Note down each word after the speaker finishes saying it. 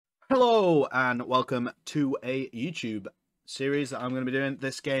Hello and welcome to a YouTube series that I'm going to be doing.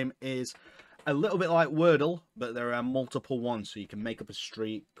 This game is a little bit like Wordle, but there are multiple ones, so you can make up a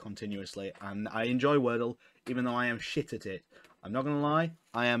street continuously. And I enjoy Wordle, even though I am shit at it. I'm not going to lie,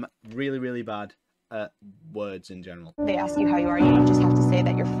 I am really bad at words in general. They ask you how you are, you just have to say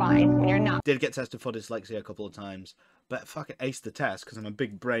that you're fine when you're not. Did get tested for dyslexia a couple of times, but fucking aced the test because I'm a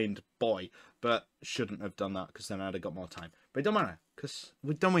big-brained boy, but shouldn't have done that because then I'd have got more time. But it don't matter, because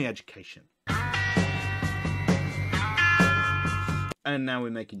we're done with education. And now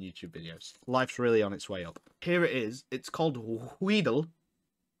we're making YouTube videos. Life's really on its way up. Here it is. It's called Wheedle,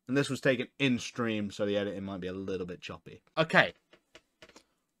 and this was taken in stream, so the editing might be a little bit choppy. Okay.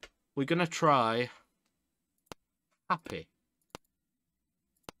 We're going to try happy.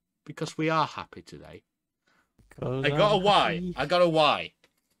 Because we are happy today. I got a Y. I got a Y.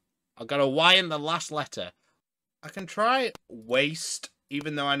 I got a Y in the last letter. I can try waste,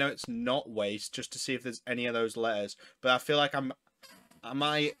 even though I know it's not waste, just to see if there's any of those letters. But I feel like am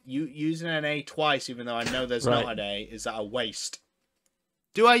I using an A twice, even though I know there's not an A? Is that a waste?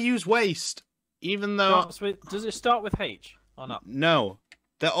 Do I use waste? Even though... Does it start with H or not? No.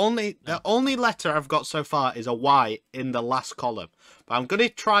 The only letter I've got so far is a Y in the last column. But I'm going to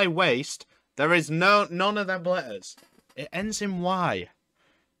try waste. There is none of them letters. It ends in Y.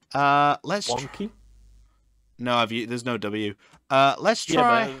 Let's Wonky? No, there's no W. Let's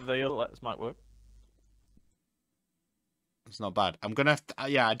try. Yeah, but the other letters might work. It's not bad. I'm gonna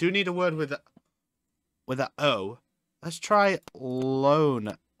yeah, I do need a word with a O. Let's try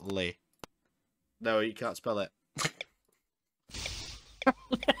lonely. No, you can't spell it.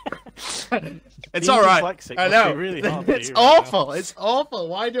 It's all right. I know. Really hard it's awful. Right, it's awful.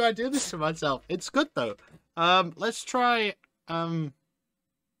 Why do I do this to myself? It's good though. Let's try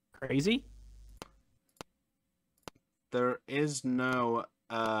crazy. There is no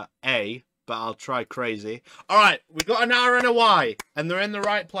A, but I'll try crazy. All right, we got an R and a Y, and they're in the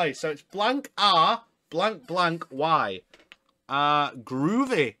right place. So it's blank R, blank blank Y.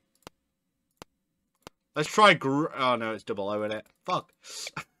 Groovy. Let's try oh no, it's double O in it. Fuck.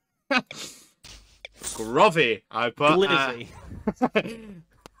 Grovy. I put.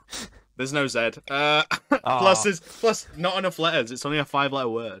 There's no Z. Plus not enough letters. It's only a 5-letter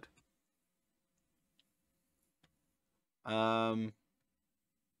word.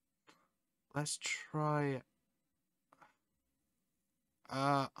 Let's try.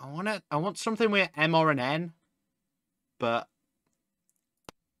 I want something with M or an N, but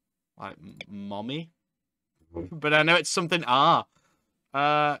like mommy. But I know it's something R.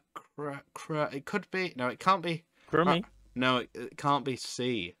 It could be. No, it can't be. Crummy. No, it can't be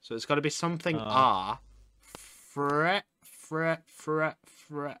C. So it's got to be something R. Frimmy.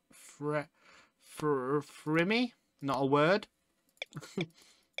 Not a word.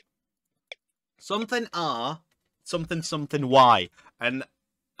 Something R. Something Y. And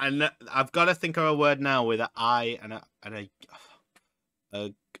I've got to think of a word now with an I and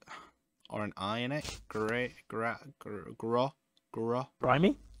a or an I in it. Grimy?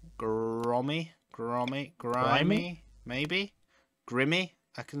 Grimy? Maybe? Grimmy,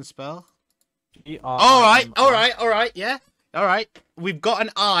 I can spell. Alright, yeah. Alright. We've got an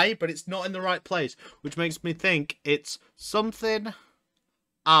I, but it's not in the right place, which makes me think it's something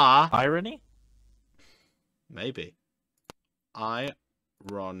R. Irony? Maybe.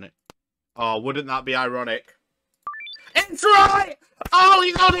 Ironic. Oh, wouldn't that be ironic? It's right! Oh,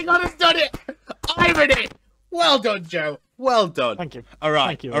 he's only got us done it! Irony! Well done, Joe. Well done. Thank you. Alright,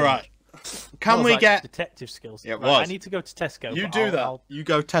 Thank you. Alright. Can we get detective skills? Yeah, it right, was. I need to go to Tesco. You do that. You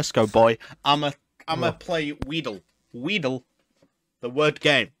go Tesco, boy. I'ma play Wheedle. Wheedle, the word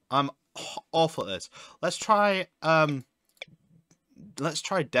game. I'm awful at this. Let's try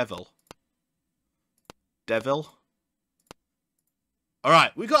devil. Devil.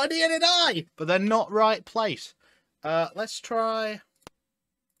 Alright, we got an E and an I, but they're not right place. Let's try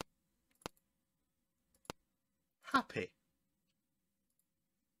happy.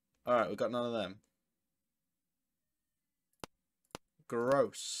 Alright, we got none of them.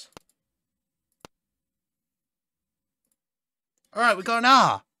 Gross. Alright, we got an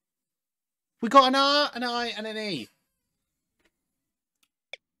R. We got an R, an I, and an E.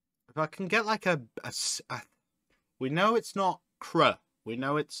 If I can get like a we know it's not cr. We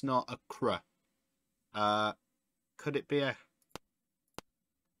know it's not a cr. Could it be a...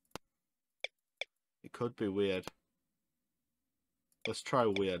 It could be weird. Let's try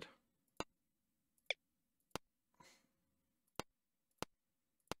weird.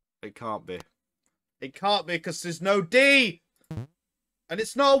 It can't be. It can't be because there's no D! And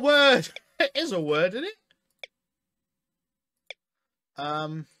it's not a word! It is a word, isn't it?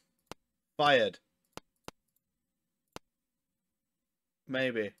 Fired.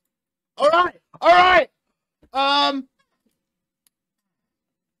 Maybe. Alright! Alright!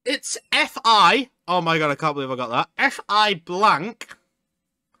 It's F-I. Oh my god, I can't believe I got that. F-I blank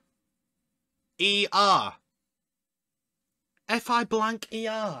E-R. F-I blank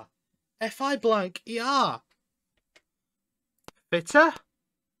E-R. F-I blank E-R. Fitter?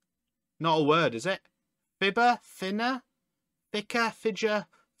 Not a word, is it? Fibber? Thinner? Thicker? Fidger?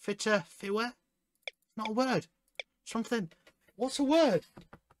 Fitter? Fewer? Not a word. Something. What's a word? I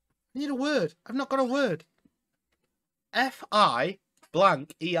need a word. I've not got a word. F-I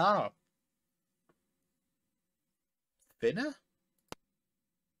blank E-R. Thinner?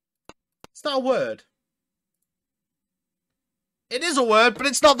 It's not a word. It is a word, but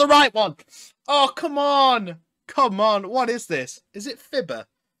it's not the right one. Oh, come on. Come on. What is this? Is it fibber?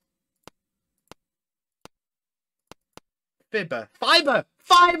 Fibber. Fiber.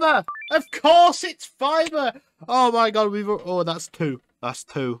 Fiber. Of course it's fiber. Oh my god. Oh, that's two. That's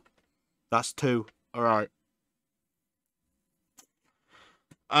two. That's two. All right.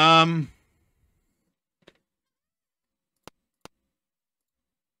 I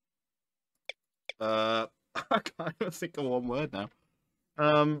can't even think of one word now.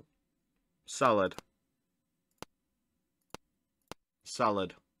 Salad.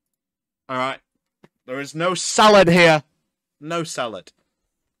 Salad. All right. There is no salad here. No salad.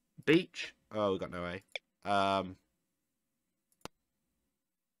 Beach. Oh, we got no A.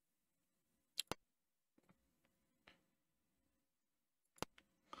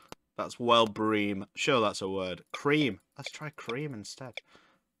 That's well bream. Sure, that's a word. Cream. Let's try cream instead.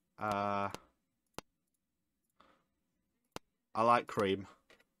 I like cream.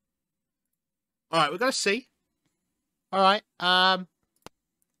 Alright, we've got a C. Alright,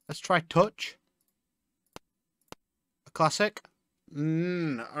 let's try touch. A classic.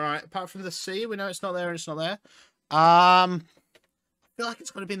 Alright, apart from the C, we know it's not there and it's not there. I feel like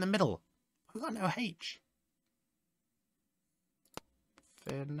it's going to be in the middle. We've got no H.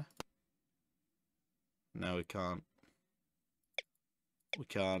 Thin. No, we can't. We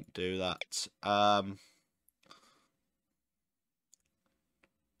can't do that. I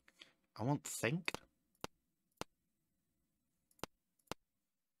want think.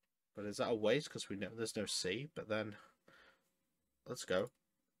 But is that a waste? Because we know there's no C. But then, let's go.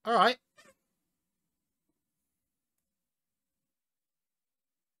 All right.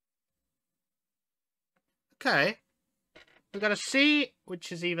 Okay. We've got a C,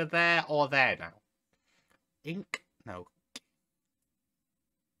 which is either there or there now. Ink? No.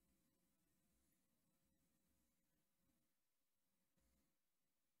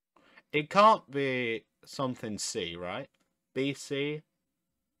 It can't be something C, right? BC.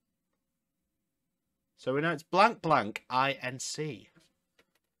 So we know it's blank blank INC.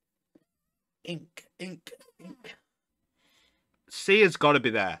 Ink, ink, ink. C has got to be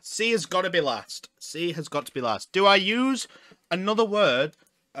there. C has got to be last. C has got to be last. Do I use another word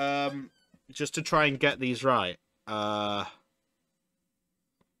just to try and get these right? Something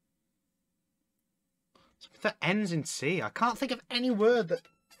that ends in C. I can't think of any word that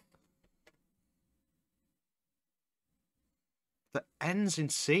ends in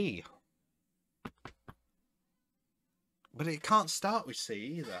C. But it can't start with C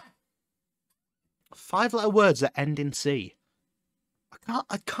either. 5-letter words that end in C.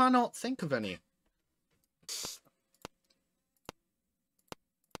 I cannot think of any.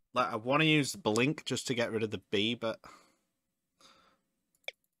 Like, I want to use blink just to get rid of the B, but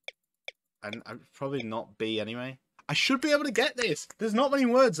and probably not B anyway. I should be able to get this. There's not many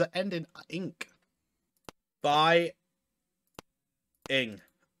words that end in ink. By ing.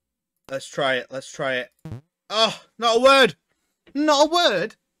 Let's try it. Let's try it. Oh, not a word. Not a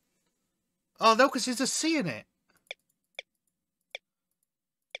word. Oh, no, because there's a C in it.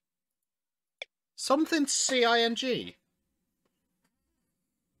 Something C-I-N-G.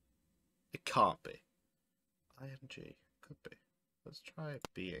 It can't be. I-N-G. Could be. Let's try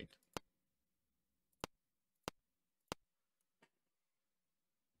being.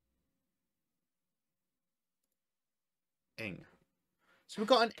 Ing. So we've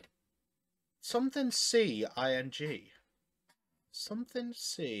got an something C-I-N-G. Something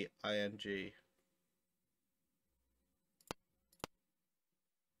C-I-N-G.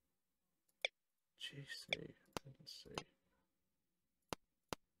 G-C-N-C.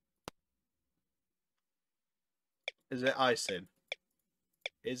 Is it icing?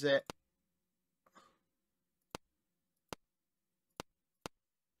 Is it?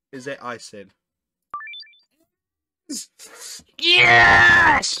 Is it icing?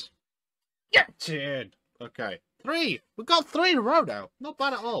 Yes! Get in! Okay. 3. We've got 3 in a row now. Not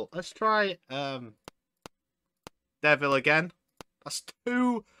bad at all. Let's try devil again. That's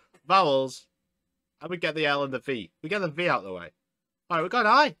 2 vowels. And we get the L and the V. We get the V out of the way. Alright, we got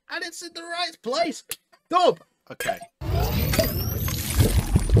an I. And it's in the right place. Dub. Okay.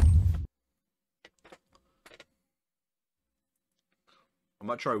 I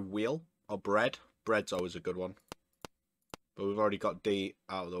might try wheel or bread. Bread's always a good one. But we've already got D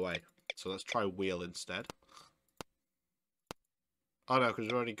out of the way. So let's try wheel instead. Oh no, because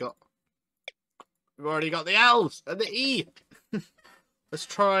we've already got the L's and the E. Let's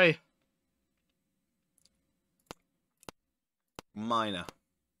try minor.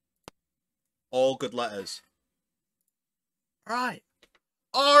 All good letters. Alright.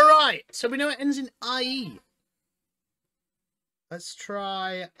 Alright. So we know it ends in IE. Let's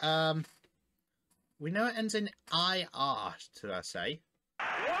try we know it ends in IR, should I say? What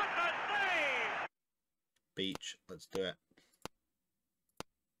a save! Beach. Let's do it.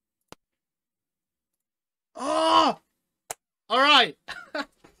 Oh! Alright.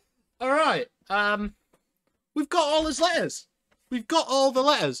 Alright. We've got all his letters. We've got all the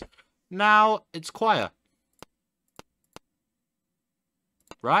letters. Now it's choir.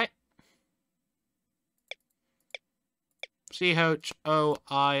 Right?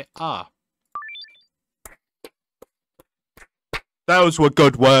 CHOIR. Those were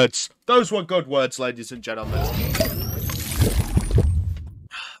good words. Those were good words, ladies and gentlemen.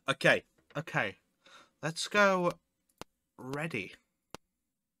 Okay. Okay. Let's go ready.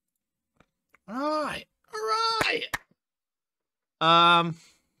 Alright. Alright.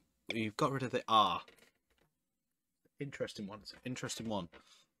 You've got rid of the R. Interesting one. It's an interesting one.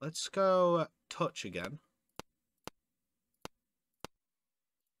 Let's go touch again.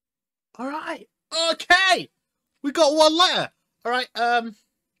 Alright. Okay. We got one letter. Alright.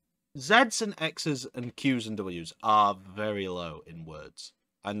 Z's and X's and Q's and W's are very low in words.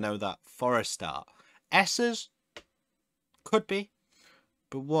 I know that for a start. S's could be.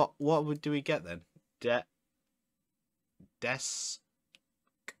 But what do we get then? Deska,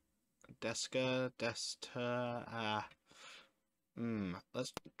 dester,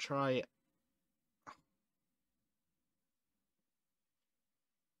 let's try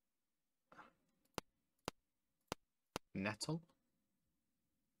nettle.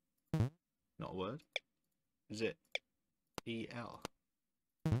 Not a word. Is it EL?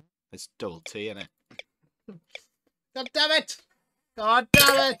 It's double T, isn't it? God damn it! God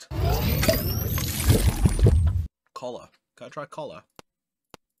damn it! Collar. Can I try collar?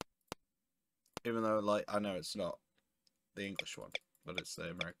 Even though, like, I know it's not the English one, but it's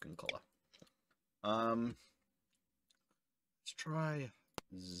the American collar. Let's try.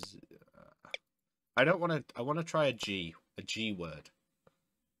 I don't want to. I want to try a G word.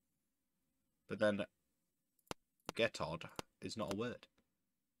 But then, getod is not a word.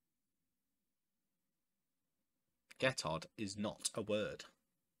 Getod is not a word.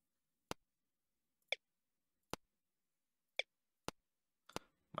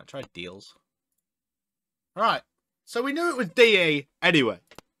 Might try deals. Alright, so we knew it was DE anyway.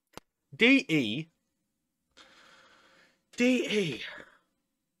 DE. DE.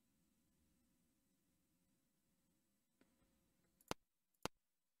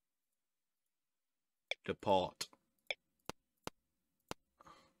 Deport.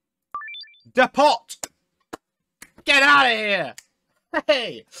 Deport! Get out of here!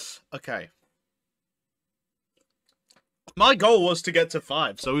 Hey! Okay. My goal was to get to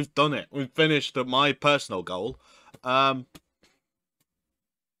 5, so we've done it. We've finished my personal goal. Let's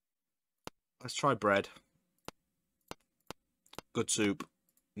try bread. Good soup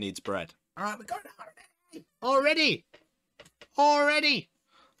needs bread. Alright, we got it already. Already!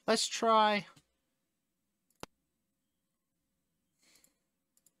 Let's try.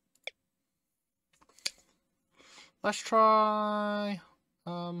 Let's try.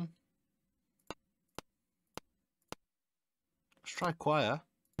 Let's try choir.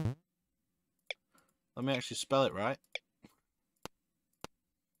 Let me actually spell it right.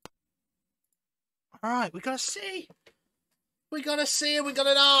 Alright, we got a C. We got a C and we got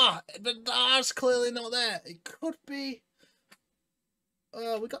an R. But the R's clearly not there. It could be.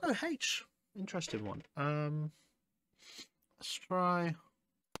 We got no H. Interesting one. Let's try.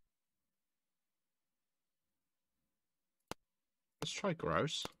 Let's try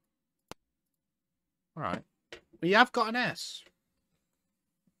gross. Alright. We have got an S.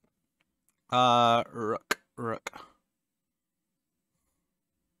 Rook.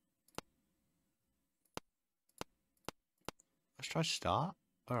 Let's try start.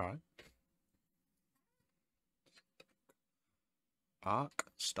 Alright. Arc,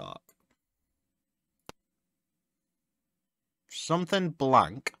 start. something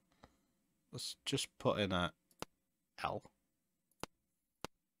blank. Let's just put in a L.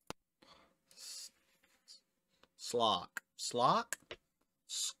 Slark. Slark?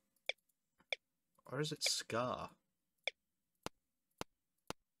 Or is it scar?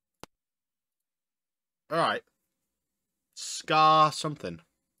 Alright. Scar something.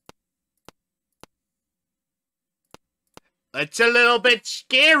 It's a little bit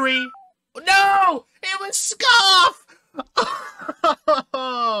scary. No! It was scarf!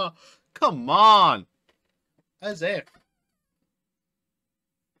 Come on. As if.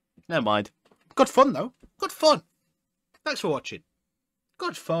 Never mind. Good fun, though. Good fun. Thanks for watching.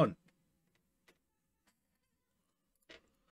 Good fun.